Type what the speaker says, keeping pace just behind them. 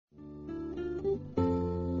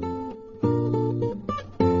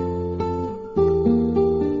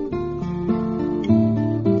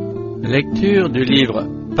Lecture du livre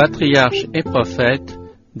Patriarches et Prophètes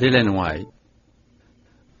d'Ellen White.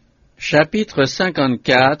 Chapitre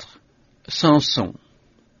 54. Samson.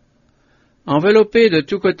 Enveloppés de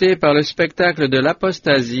tous côtés par le spectacle de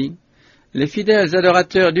l'apostasie, les fidèles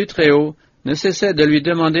adorateurs du Très-Haut ne cessaient de lui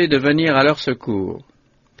demander de venir à leur secours.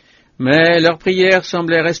 Mais leurs prières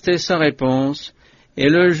semblaient rester sans réponse, et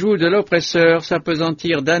le joug de l'oppresseur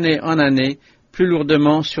s'appesantir d'année en année plus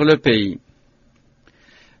lourdement sur le pays.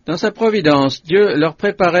 Dans sa providence, Dieu leur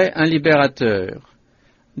préparait un libérateur.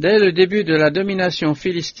 Dès le début de la domination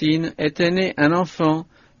philistine était né un enfant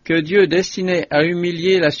que Dieu destinait à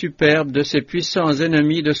humilier la superbe de ses puissants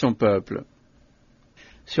ennemis de son peuple.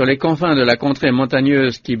 Sur les confins de la contrée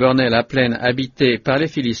montagneuse qui bornait la plaine habitée par les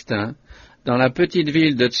Philistins, dans la petite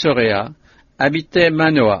ville de Tsoréa, habitait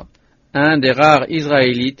Manoah, un des rares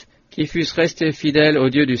Israélites qui fussent restés fidèles au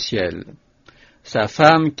Dieu du ciel. Sa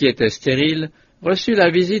femme, qui était stérile, reçut la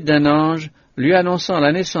visite d'un ange lui annonçant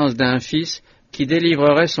la naissance d'un fils qui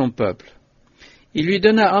délivrerait son peuple. Il lui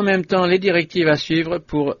donna en même temps les directives à suivre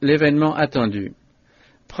pour l'événement attendu.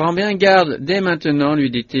 « Prends bien garde dès maintenant, lui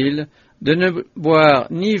dit-il, de ne boire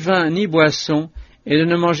ni vin ni boisson et de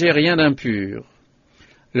ne manger rien d'impur. »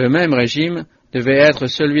 Le même régime devait être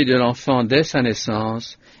celui de l'enfant dès sa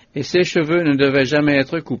naissance, et ses cheveux ne devaient jamais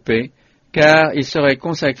être coupés, car il serait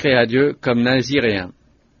consacré à Dieu comme naziréen.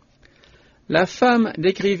 La femme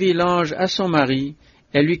décrivit l'ange à son mari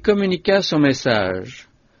et lui communiqua son message.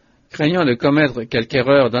 Craignant de commettre quelque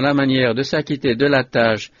erreur dans la manière de s'acquitter de la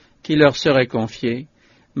tâche qui leur serait confiée,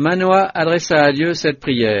 Manoah adressa à Dieu cette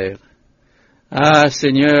prière. « Ah,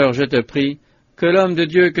 Seigneur, je te prie, que l'homme de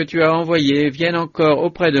Dieu que tu as envoyé vienne encore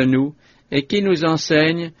auprès de nous et qu'il nous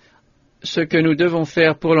enseigne ce que nous devons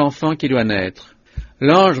faire pour l'enfant qui doit naître. »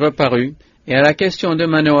 L'ange reparut, et à la question de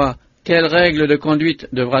Manoah, quelle règle de conduite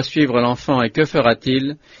devra suivre l'enfant et que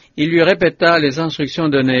fera-t-il, il lui répéta les instructions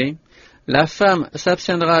données. La femme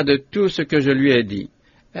s'abstiendra de tout ce que je lui ai dit.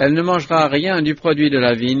 Elle ne mangera rien du produit de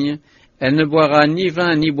la vigne, elle ne boira ni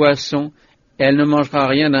vin ni boisson, elle ne mangera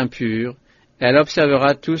rien d'impur, elle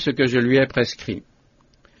observera tout ce que je lui ai prescrit.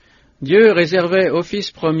 Dieu réservait au Fils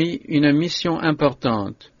promis une mission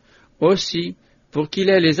importante. Aussi, pour qu'il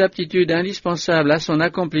ait les aptitudes indispensables à son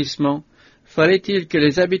accomplissement, fallait-il que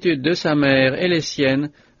les habitudes de sa mère et les siennes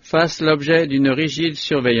fassent l'objet d'une rigide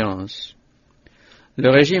surveillance. Le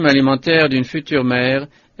régime alimentaire d'une future mère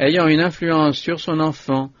ayant une influence sur son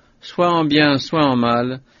enfant, soit en bien, soit en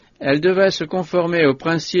mal, elle devait se conformer au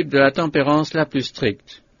principe de la tempérance la plus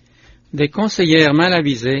stricte. Des conseillères mal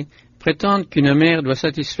avisées prétendent qu'une mère doit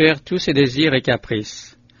satisfaire tous ses désirs et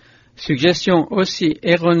caprices. Suggestion aussi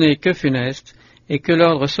erronée que funeste, et que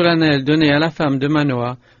l'ordre solennel donné à la femme de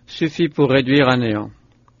Manoah suffit pour réduire à néant.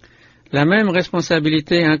 La même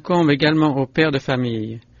responsabilité incombe également aux pères de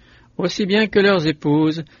famille. Aussi bien que leurs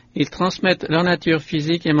épouses, ils transmettent leur nature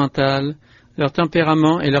physique et mentale, leur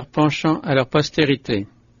tempérament et leur penchant à leur postérité.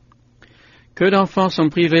 Que d'enfants sont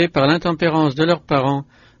privés par l'intempérance de leurs parents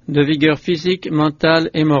de vigueur physique, mentale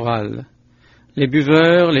et morale. Les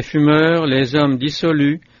buveurs, les fumeurs, les hommes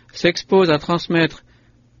dissolus s'exposent à transmettre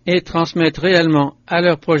réellement à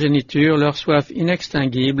leur progéniture leur soif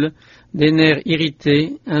inextinguible, des nerfs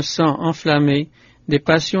irrités, un sang enflammé, des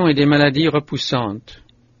passions et des maladies repoussantes.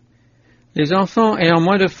 Les enfants ayant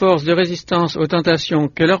moins de force de résistance aux tentations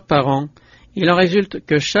que leurs parents, il en résulte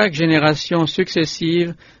que chaque génération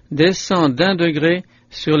successive descend d'1 degré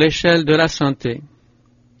sur l'échelle de la santé.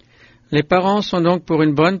 Les parents sont donc pour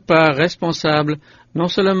une bonne part responsables non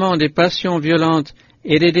seulement des passions violentes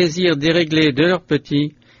et des désirs déréglés de leurs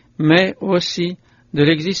petits, mais aussi de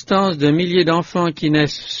l'existence de milliers d'enfants qui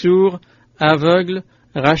naissent sourds, aveugles,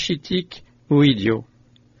 rachitiques ou idiots.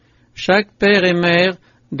 Chaque père et mère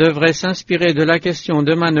devrait s'inspirer de la question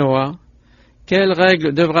de Manoah, quelle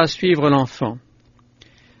règle devra suivre l'enfant?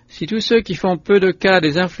 Si tous ceux qui font peu de cas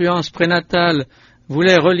des influences prénatales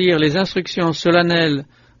voulaient relire les instructions solennelles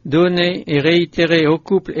données et réitérées au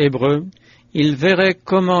couple hébreu, ils verraient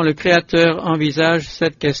comment le Créateur envisage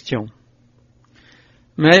cette question.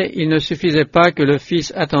 Mais il ne suffisait pas que le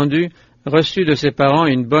fils attendu reçût de ses parents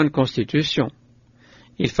une bonne constitution.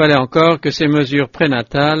 Il fallait encore que ces mesures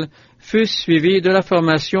prénatales fussent suivies de la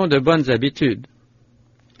formation de bonnes habitudes.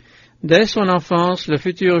 Dès son enfance, le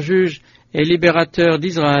futur juge et libérateur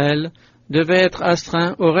d'Israël devait être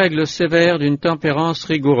astreint aux règles sévères d'une tempérance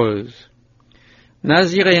rigoureuse.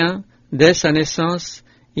 Naziréen, dès sa naissance,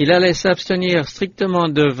 il allait s'abstenir strictement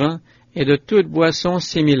de vin et de toute boisson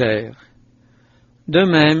similaire. De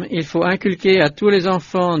même, il faut inculquer à tous les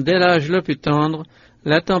enfants dès l'âge le plus tendre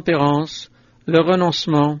la tempérance, le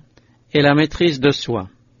renoncement et la maîtrise de soi.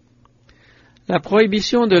 La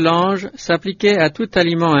prohibition de l'ange s'appliquait à tout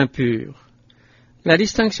aliment impur. La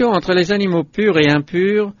distinction entre les animaux purs et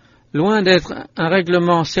impurs, loin d'être un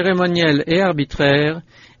règlement cérémoniel et arbitraire,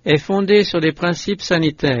 est fondée sur des principes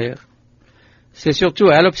sanitaires. C'est surtout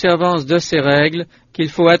à l'observance de ces règles qu'il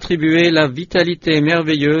faut attribuer la vitalité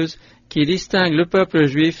merveilleuse qui distingue le peuple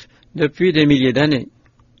juif depuis des milliers d'années.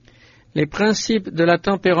 Les principes de la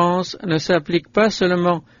tempérance ne s'appliquent pas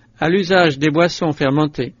seulement à l'usage des boissons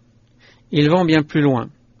fermentées. Ils vont bien plus loin.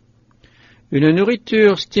 Une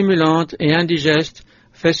nourriture stimulante et indigeste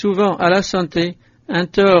fait souvent à la santé un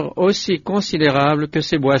tort aussi considérable que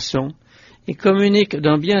ces boissons et communique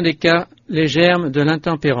dans bien des cas les germes de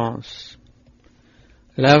l'intempérance.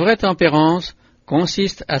 La vraie tempérance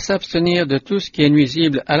consiste à s'abstenir de tout ce qui est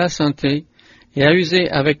nuisible à la santé et à user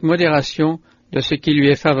avec modération de ce qui lui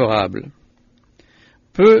est favorable.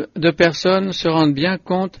 Peu de personnes se rendent bien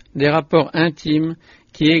compte des rapports intimes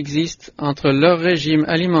qui existent entre leur régime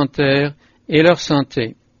alimentaire et leur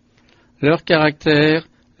santé, leur caractère,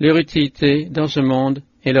 leur utilité dans ce monde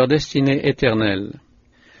et leur destinée éternelle.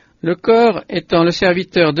 Le corps étant le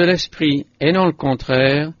serviteur de l'esprit et non le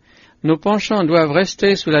contraire, nos penchants doivent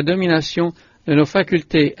rester sous la domination de nos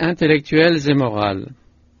facultés intellectuelles et morales.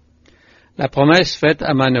 La promesse faite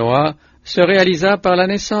à Manoah se réalisa par la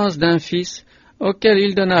naissance d'un fils auquel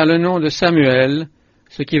il donna le nom de Samuel,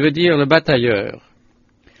 ce qui veut dire le batailleur.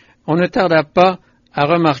 On ne tarda pas à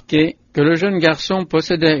remarquer que le jeune garçon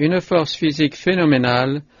possédait une force physique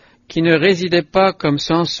phénoménale qui ne résidait pas, comme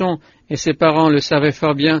Samson et ses parents le savaient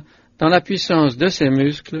fort bien, dans la puissance de ses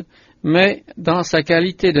muscles, mais dans sa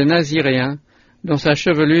qualité de naziréen, dont sa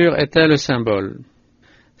chevelure était le symbole.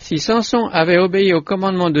 Si Samson avait obéi au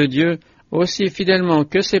commandement de Dieu aussi fidèlement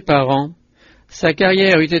que ses parents, sa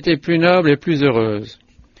carrière eût été plus noble et plus heureuse.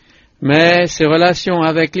 Mais ses relations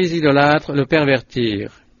avec les idolâtres le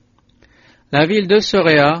pervertirent. La ville de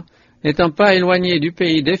Soréa, n'étant pas éloignée du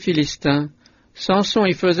pays des Philistins, Samson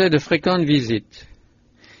y faisait de fréquentes visites.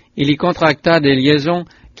 Il y contracta des liaisons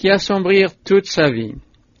qui assombrirent toute sa vie.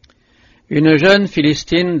 Une jeune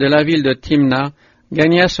Philistine de la ville de Timna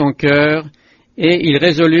gagna son cœur et il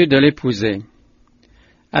résolut de l'épouser.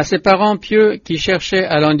 À ses parents pieux qui cherchaient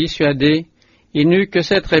à l'en dissuader, il n'eut que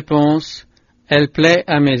cette réponse « Elle plaît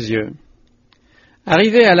à mes yeux ».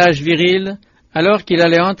 Arrivé à l'âge viril, alors qu'il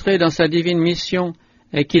allait entrer dans sa divine mission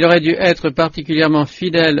et qu'il aurait dû être particulièrement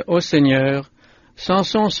fidèle au Seigneur,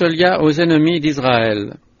 Samson se lia aux ennemis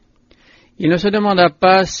d'Israël. Il ne se demanda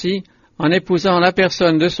pas si, en épousant la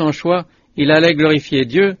personne de son choix, il allait glorifier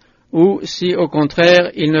Dieu, ou si, au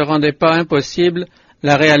contraire, il ne rendait pas impossible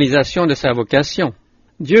la réalisation de sa vocation.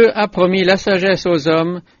 Dieu a promis la sagesse aux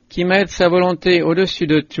hommes qui mettent sa volonté au-dessus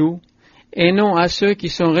de tout, et non à ceux qui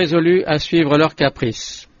sont résolus à suivre leurs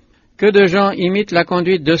caprices. Que de gens imitent la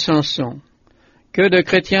conduite de Samson. Que de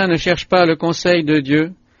chrétiens ne cherchent pas le conseil de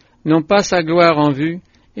Dieu, n'ont pas sa gloire en vue,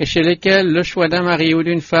 et chez lesquels le choix d'un mari ou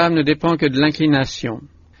d'une femme ne dépend que de l'inclination.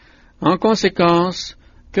 En conséquence,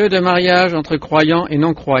 que de mariages entre croyants et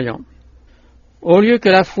non-croyants. Au lieu que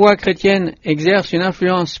la foi chrétienne exerce une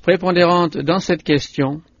influence prépondérante dans cette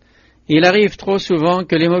question, il arrive trop souvent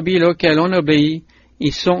que les mobiles auxquels on obéit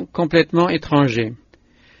y sont complètement étrangers.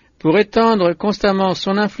 Pour étendre constamment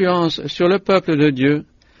son influence sur le peuple de Dieu,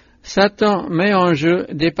 Satan met en jeu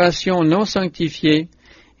des passions non sanctifiées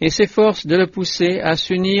et s'efforce de le pousser à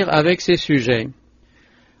s'unir avec ses sujets.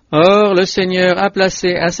 Or, le Seigneur a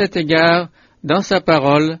placé à cet égard, dans sa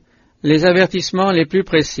parole, les avertissements les plus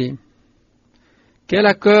précis. Quel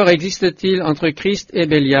accord existe-t-il entre Christ et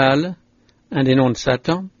Bélial, un des noms de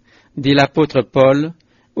Satan, dit l'apôtre Paul,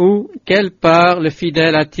 ou quelle part le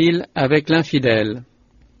fidèle a-t-il avec l'infidèle?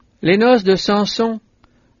 Les noces de Samson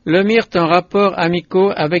le mirent en rapport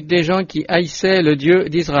amicaux avec des gens qui haïssaient le Dieu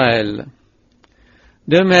d'Israël.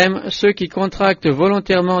 De même, ceux qui contractent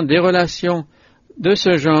volontairement des relations de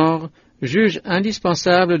ce genre jugent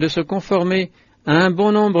indispensable de se conformer à un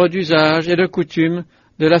bon nombre d'usages et de coutumes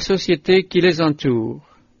de la société qui les entoure.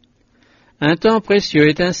 Un temps précieux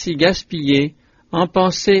est ainsi gaspillé en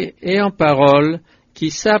pensée et en parole qui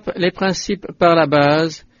sapent les principes par la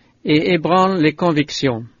base et ébranlent les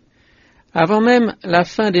convictions. Avant même la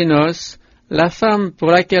fin des noces, la femme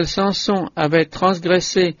pour laquelle Samson avait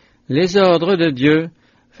transgressé les ordres de Dieu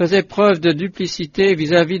faisait preuve de duplicité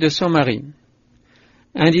vis-à-vis de son mari.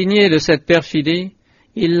 Indigné de cette perfidie,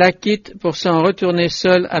 il la quitte pour s'en retourner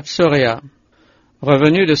seul à Tsoréa.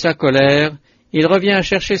 Revenu de sa colère, il revient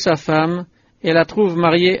chercher sa femme et la trouve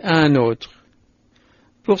mariée à un autre.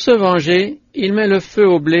 Pour se venger, il met le feu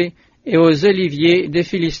au blé et aux oliviers des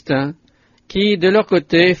Philistins, qui, de leur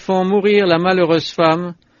côté, font mourir la malheureuse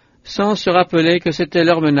femme, sans se rappeler que c'était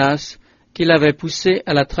leur menace qui l'avait poussé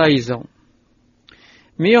à la trahison.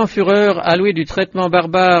 Mis en fureur à Louis du traitement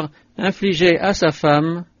barbare infligé à sa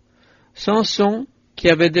femme, Samson, qui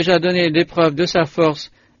avait déjà donné des preuves de sa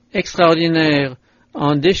force extraordinaire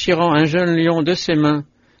en déchirant un jeune lion de ses mains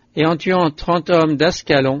et en tuant 30 hommes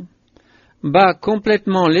d'Ascalon, bat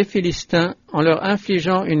complètement les Philistins en leur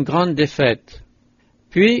infligeant une grande défaite.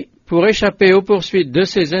 Puis, pour échapper aux poursuites de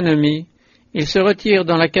ses ennemis, il se retire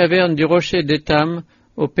dans la caverne du rocher d'Étam,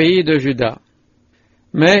 au pays de Juda.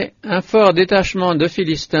 Mais un fort détachement de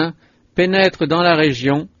Philistins pénètre dans la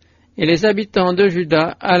région, et les habitants de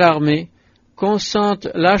Juda, alarmés, consentent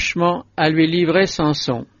lâchement à lui livrer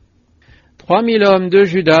Samson. 3000 hommes de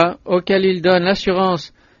Juda, auxquels il donne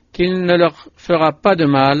l'assurance qu'il ne leur fera pas de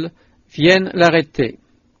mal, viennent l'arrêter.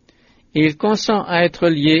 Il consent à être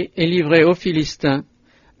lié et livré aux Philistins,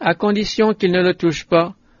 à condition qu'ils ne le touchent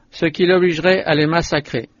pas, ce qui l'obligerait à les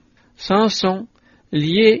massacrer. Samson,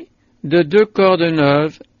 lié de 2 cordes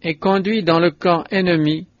neuves, est conduit dans le camp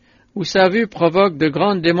ennemi, où sa vue provoque de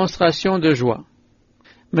grandes démonstrations de joie.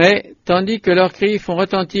 Mais, tandis que leurs cris font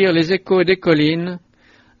retentir les échos des collines,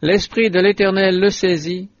 l'Esprit de l'Éternel le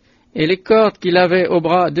saisit, et les cordes qu'il avait au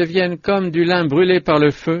bras deviennent comme du lin brûlé par le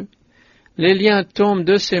feu, les liens tombent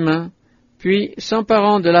de ses mains, puis,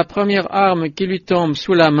 s'emparant de la première arme qui lui tombe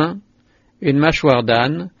sous la main, une mâchoire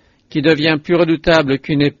d'âne, qui devient plus redoutable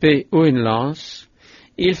qu'une épée ou une lance,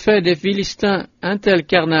 il fait des Philistins un tel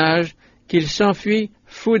carnage qu'il s'enfuit,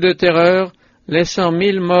 fou de terreur, laissant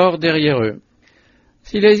 1000 morts derrière eux.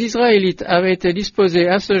 Si les Israélites avaient été disposés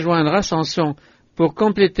à se joindre à Samson pour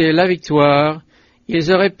compléter la victoire,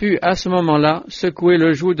 ils auraient pu à ce moment-là secouer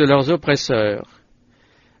le joug de leurs oppresseurs.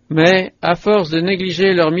 Mais, à force de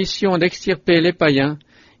négliger leur mission d'extirper les païens,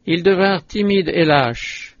 ils devinrent timides et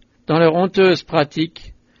lâches. Dans leur honteuse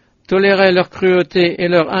pratique, toléraient leur cruauté et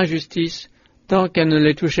leur injustice tant qu'elle ne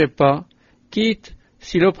les touchait pas, quitte,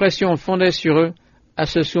 si l'oppression fondait sur eux, à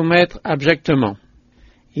se soumettre abjectement.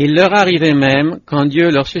 Il leur arrivait même, quand Dieu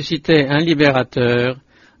leur suscitait un libérateur,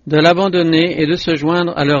 de l'abandonner et de se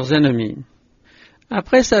joindre à leurs ennemis.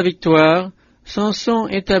 Après sa victoire, Samson,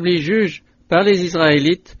 établi juge par les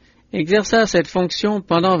Israélites, exerça cette fonction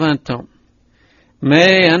pendant 20 ans.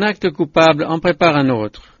 Mais un acte coupable en prépare un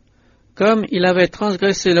autre. Comme il avait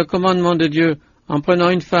transgressé le commandement de Dieu en prenant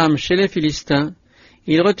une femme chez les Philistins,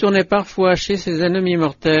 il retournait parfois chez ses ennemis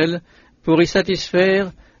mortels pour y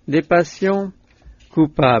satisfaire des passions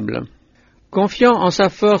coupables. Confiant en sa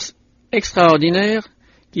force extraordinaire,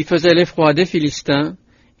 qui faisait l'effroi des Philistins,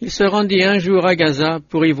 il se rendit un jour à Gaza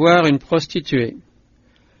pour y voir une prostituée.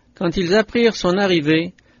 Quand ils apprirent son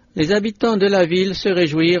arrivée, les habitants de la ville se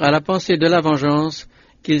réjouirent à la pensée de la vengeance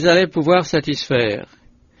qu'ils allaient pouvoir satisfaire.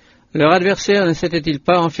 Leur adversaire ne s'était-il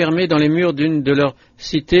pas enfermé dans les murs d'une de leurs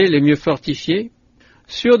cités les mieux fortifiées?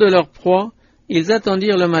 Sûrs de leur proie, ils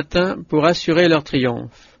attendirent le matin pour assurer leur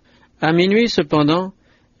triomphe. À minuit cependant,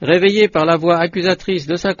 réveillé par la voix accusatrice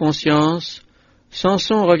de sa conscience,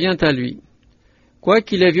 Samson revient à lui.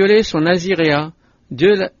 Quoiqu'il ait violé son naziréat,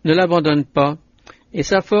 Dieu ne l'abandonne pas, et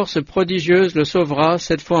sa force prodigieuse le sauvera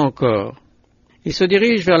cette fois encore. Il se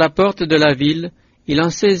dirige vers la porte de la ville, il en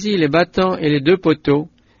saisit les battants et les 2 poteaux,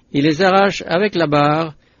 il les arrache avec la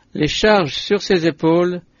barre, les charge sur ses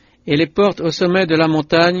épaules, et les porte au sommet de la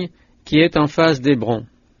montagne qui est en face d'Hébron.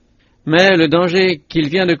 Mais le danger qu'il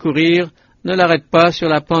vient de courir ne l'arrête pas sur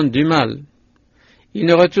la pente du mal. Il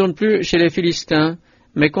ne retourne plus chez les Philistins,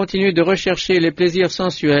 mais continue de rechercher les plaisirs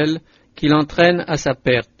sensuels qui l'entraînent à sa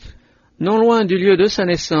perte. Non loin du lieu de sa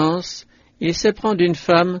naissance, il s'éprend d'une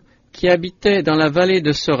femme qui habitait dans la vallée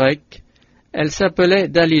de Sorek. Elle s'appelait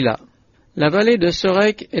Dalila. La vallée de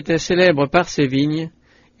Sorek était célèbre par ses vignes,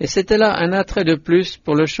 et c'était là un attrait de plus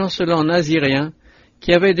pour le chancelant naziréen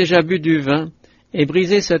qui avait déjà bu du vin et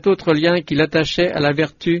brisé cet autre lien qui l'attachait à la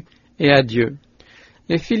vertu et à Dieu.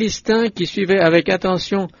 Les Philistins, qui suivaient avec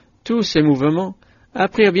attention tous ses mouvements,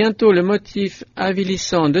 apprirent bientôt le motif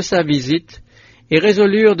avilissant de sa visite et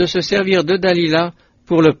résolurent de se servir de Dalila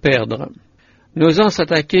pour le perdre. N'osant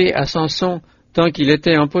s'attaquer à Samson tant qu'il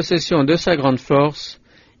était en possession de sa grande force,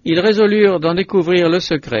 ils résolurent d'en découvrir le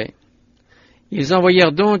secret. Ils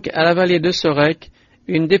envoyèrent donc à la vallée de Sorek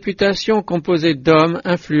une députation composée d'hommes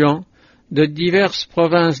influents de diverses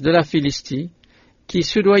provinces de la Philistie, qui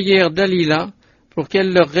soudoyèrent Dalila pour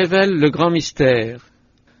qu'elle leur révèle le grand mystère.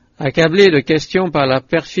 Accablé de questions par la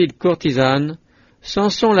perfide courtisane,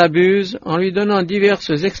 Samson l'abuse en lui donnant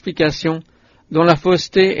diverses explications dont la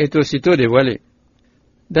fausseté est aussitôt dévoilée.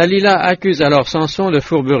 Dalila accuse alors Samson de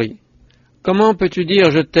fourberie. « Comment peux-tu dire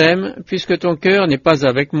 « je t'aime » puisque ton cœur n'est pas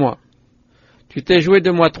avec moi? Tu t'es joué de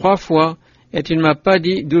moi 3 fois et tu ne m'as pas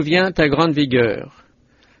dit d'où vient ta grande vigueur.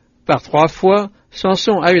 Par 3 fois,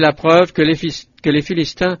 Samson a eu la preuve que les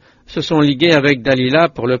Philistins se sont ligués avec Dalila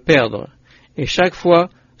pour le perdre, et chaque fois,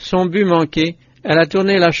 son but manqué, elle a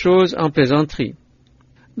tourné la chose en plaisanterie.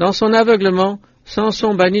 Dans son aveuglement,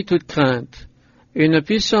 Samson bannit toute crainte. Une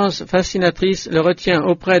puissance fascinatrice le retient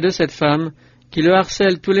auprès de cette femme, qui le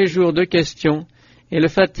harcèle tous les jours de questions, et le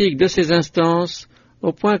fatigue de ses instances,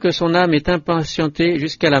 au point que son âme est impatientée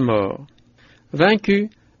jusqu'à la mort. Vaincu,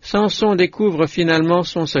 Samson découvre finalement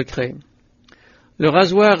son secret. Le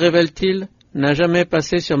rasoir, révèle-t-il, n'a jamais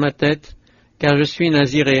passé sur ma tête, car je suis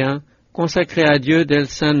naziréen, consacré à Dieu dès le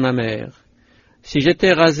sein de ma mère. Si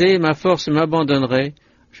j'étais rasé, ma force m'abandonnerait,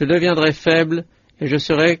 je deviendrais faible, et je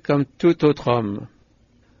serais comme tout autre homme.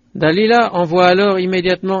 Dalila envoie alors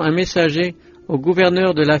immédiatement un messager au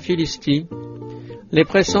gouverneur de la Philistie, les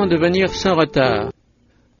pressant de venir sans retard.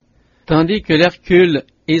 Tandis que l'Hercule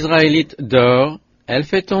israélite dort, elle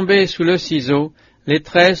fait tomber sous le ciseau les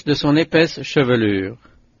tresses de son épaisse chevelure.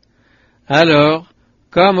 Alors,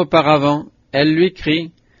 comme auparavant, elle lui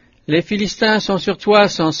crie, « Les Philistins sont sur toi,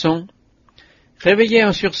 Samson !» Réveillé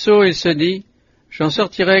en sursaut, il se dit, « J'en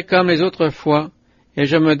sortirai comme les autres fois, et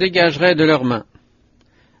je me dégagerai de leurs mains. »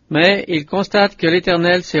 Mais il constate que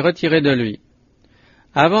l'Éternel s'est retiré de lui.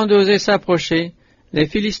 Avant d'oser s'approcher, les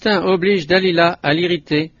Philistins obligent Dalila à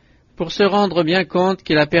l'irriter pour se rendre bien compte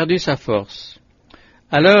qu'il a perdu sa force.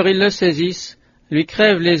 Alors ils le saisissent, lui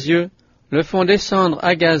crèvent les yeux, le font descendre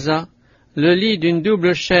à Gaza, le lient d'une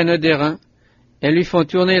double chaîne d'airain, et lui font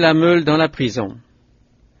tourner la meule dans la prison.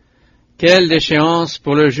 Quelle déchéance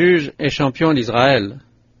pour le juge et champion d'Israël!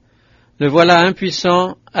 Le voilà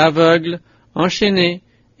impuissant, aveugle, enchaîné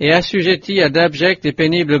et assujetti à d'abjectes et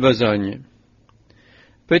pénibles besognes.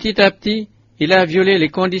 Petit à petit, il a violé les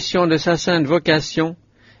conditions de sa sainte vocation,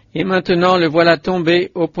 et maintenant le voilà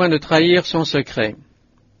tombé au point de trahir son secret.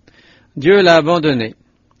 Dieu l'a abandonné.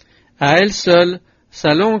 À elle seule,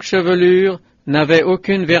 sa longue chevelure n'avait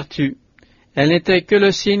aucune vertu. Elle n'était que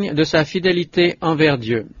le signe de sa fidélité envers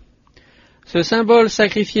Dieu. Ce symbole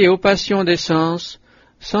sacrifié aux passions des sens,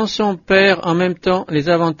 Samson perd en même temps les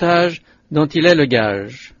avantages dont il est le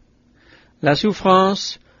gage. La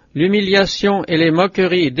souffrance, l'humiliation et les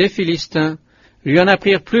moqueries des Philistins lui en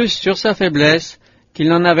apprirent plus sur sa faiblesse qu'il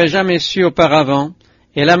n'en avait jamais su auparavant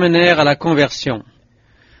et l'amenèrent à la conversion.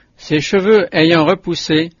 Ses cheveux ayant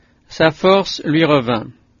repoussé, sa force lui revint.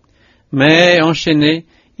 Mais, enchaîné,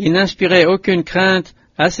 il n'inspirait aucune crainte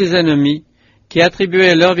à ses ennemis, qui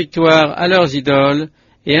attribuaient leur victoire à leurs idoles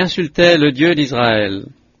et insultaient le Dieu d'Israël.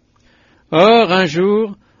 Or, un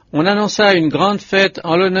jour, on annonça une grande fête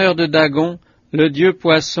en l'honneur de Dagon, le dieu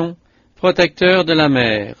poisson, protecteur de la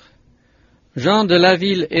mer. Gens de la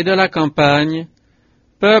ville et de la campagne,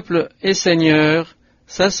 peuple et seigneurs,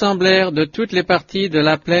 s'assemblèrent de toutes les parties de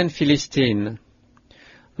la plaine philistine.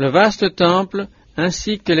 Le vaste temple,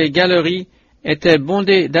 ainsi que les galeries, étaient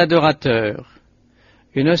bondés d'adorateurs.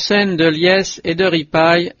 Une scène de liesse et de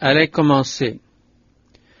ripaille allait commencer.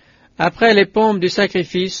 Après les pompes du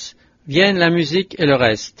sacrifice, viennent la musique et le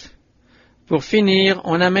reste. Pour finir,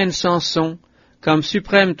 on amène Samson comme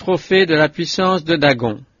suprême trophée de la puissance de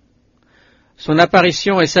Dagon. Son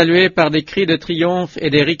apparition est saluée par des cris de triomphe et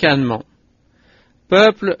des ricanements.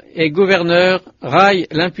 Peuple et gouverneurs raillent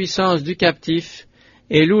l'impuissance du captif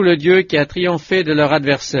et louent le Dieu qui a triomphé de leur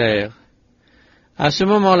adversaire. À ce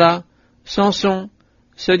moment-là, Samson,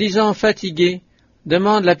 se disant fatigué,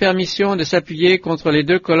 demande la permission de s'appuyer contre les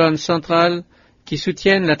 2 colonnes centrales qui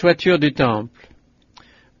soutiennent la toiture du temple.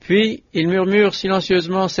 Puis il murmure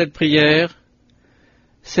silencieusement cette prière.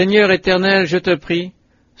 « Seigneur éternel, je te prie,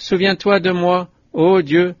 souviens-toi de moi, ô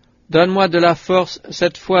Dieu, donne-moi de la force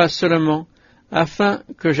cette fois seulement, afin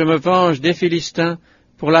que je me venge des Philistins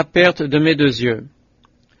pour la perte de mes 2 yeux. »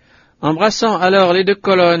 Embrassant alors les 2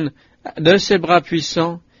 colonnes de ses bras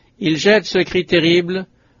puissants, il jette ce cri terrible,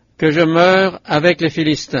 que je meure avec les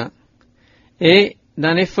Philistins. Et,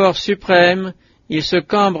 d'un effort suprême, il se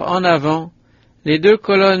cambre en avant, les 2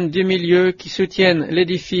 colonnes du milieu qui soutiennent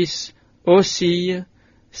l'édifice oscillent,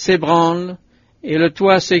 s'ébranlent, et le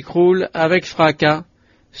toit s'écroule avec fracas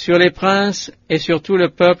sur les princes et sur tout le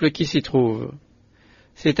peuple qui s'y trouve.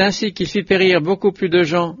 C'est ainsi qu'il fit périr beaucoup plus de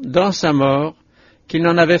gens dans sa mort qu'il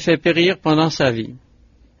n'en avait fait périr pendant sa vie.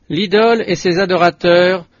 L'idole et ses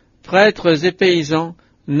adorateurs, prêtres et paysans,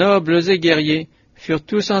 nobles et guerriers, furent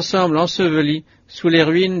tous ensemble ensevelis sous les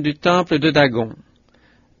ruines du temple de Dagon.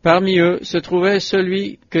 Parmi eux se trouvait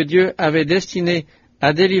celui que Dieu avait destiné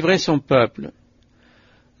à délivrer son peuple.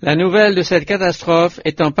 La nouvelle de cette catastrophe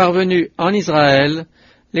étant parvenue en Israël,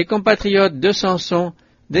 les compatriotes de Samson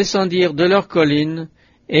descendirent de leurs collines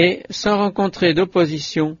et, sans rencontrer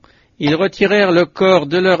d'opposition, ils retirèrent le corps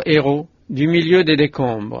de leur héros du milieu des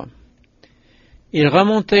décombres. Ils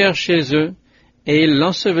remontèrent chez eux, et ils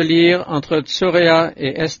l'ensevelirent entre Tsoréa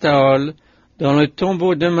et Estaol, dans le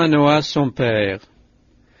tombeau de Manoah son père.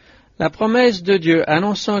 La promesse de Dieu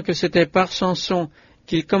annonçant que c'était par Samson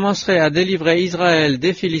qu'il commencerait à délivrer Israël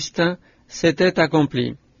des Philistins s'était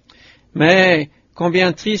accomplie. Mais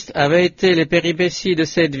combien tristes avaient été les péripéties de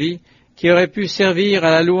cette vie qui aurait pu servir à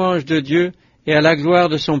la louange de Dieu et à la gloire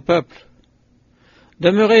de son peuple.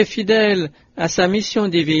 Demeuré fidèle à sa mission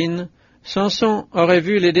divine, Samson aurait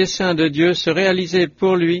vu les desseins de Dieu se réaliser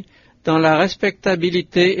pour lui dans la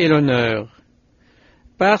respectabilité et l'honneur.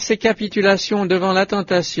 Par ses capitulations devant la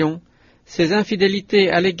tentation, ses infidélités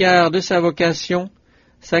à l'égard de sa vocation,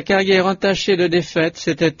 sa carrière entachée de défaites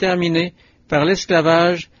s'était terminée par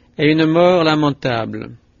l'esclavage et une mort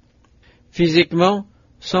lamentable. Physiquement,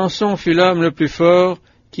 Samson fut l'homme le plus fort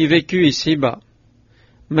qui vécut ici-bas.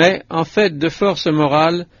 Mais, en fait de force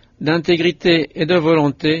morale, d'intégrité et de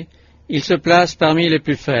volonté, il se place parmi les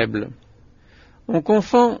plus faibles. On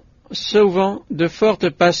confond souvent de fortes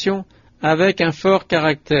passions avec un fort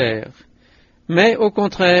caractère. Mais, au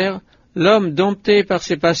contraire, l'homme dompté par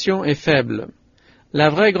ses passions est faible. La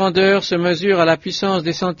vraie grandeur se mesure à la puissance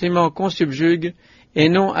des sentiments qu'on subjugue et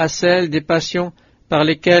non à celle des passions par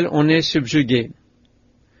lesquelles on est subjugué.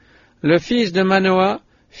 Le fils de Manoah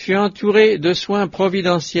fut entouré de soins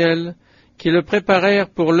providentiels qui le préparèrent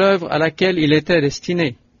pour l'œuvre à laquelle il était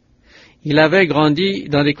destiné. Il avait grandi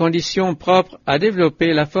dans des conditions propres à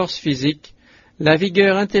développer la force physique, la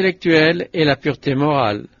vigueur intellectuelle et la pureté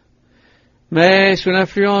morale. Mais sous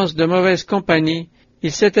l'influence de mauvaise compagnie,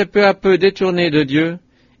 il s'était peu à peu détourné de Dieu,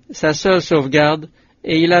 sa seule sauvegarde,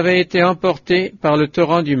 et il avait été emporté par le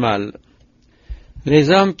torrent du mal. Les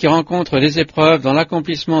hommes qui rencontrent des épreuves dans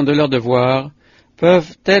l'accomplissement de leurs devoirs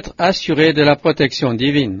peuvent être assurés de la protection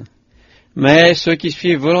divine. Mais ceux qui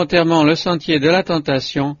suivent volontairement le sentier de la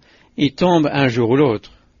tentation y tombent un jour ou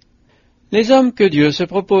l'autre. Les hommes que Dieu se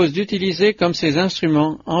propose d'utiliser comme ses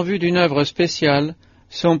instruments en vue d'une œuvre spéciale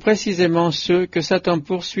sont précisément ceux que Satan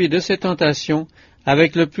poursuit de ses tentations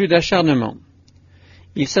avec le plus d'acharnement.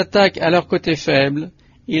 Il s'attaque à leur côté faible,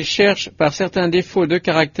 il cherche par certains défauts de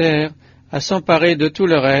caractère à s'emparer de tout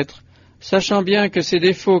leur être, sachant bien que ces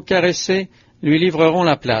défauts caressés lui livreront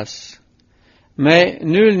la place. Mais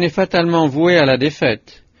nul n'est fatalement voué à la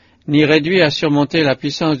défaite, ni réduit à surmonter la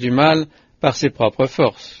puissance du mal par ses propres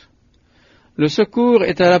forces. Le secours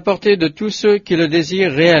est à la portée de tous ceux qui le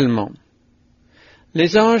désirent réellement.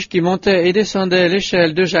 Les anges qui montaient et descendaient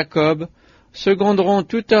l'échelle de Jacob seconderont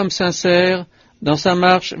tout homme sincère dans sa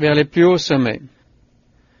marche vers les plus hauts sommets.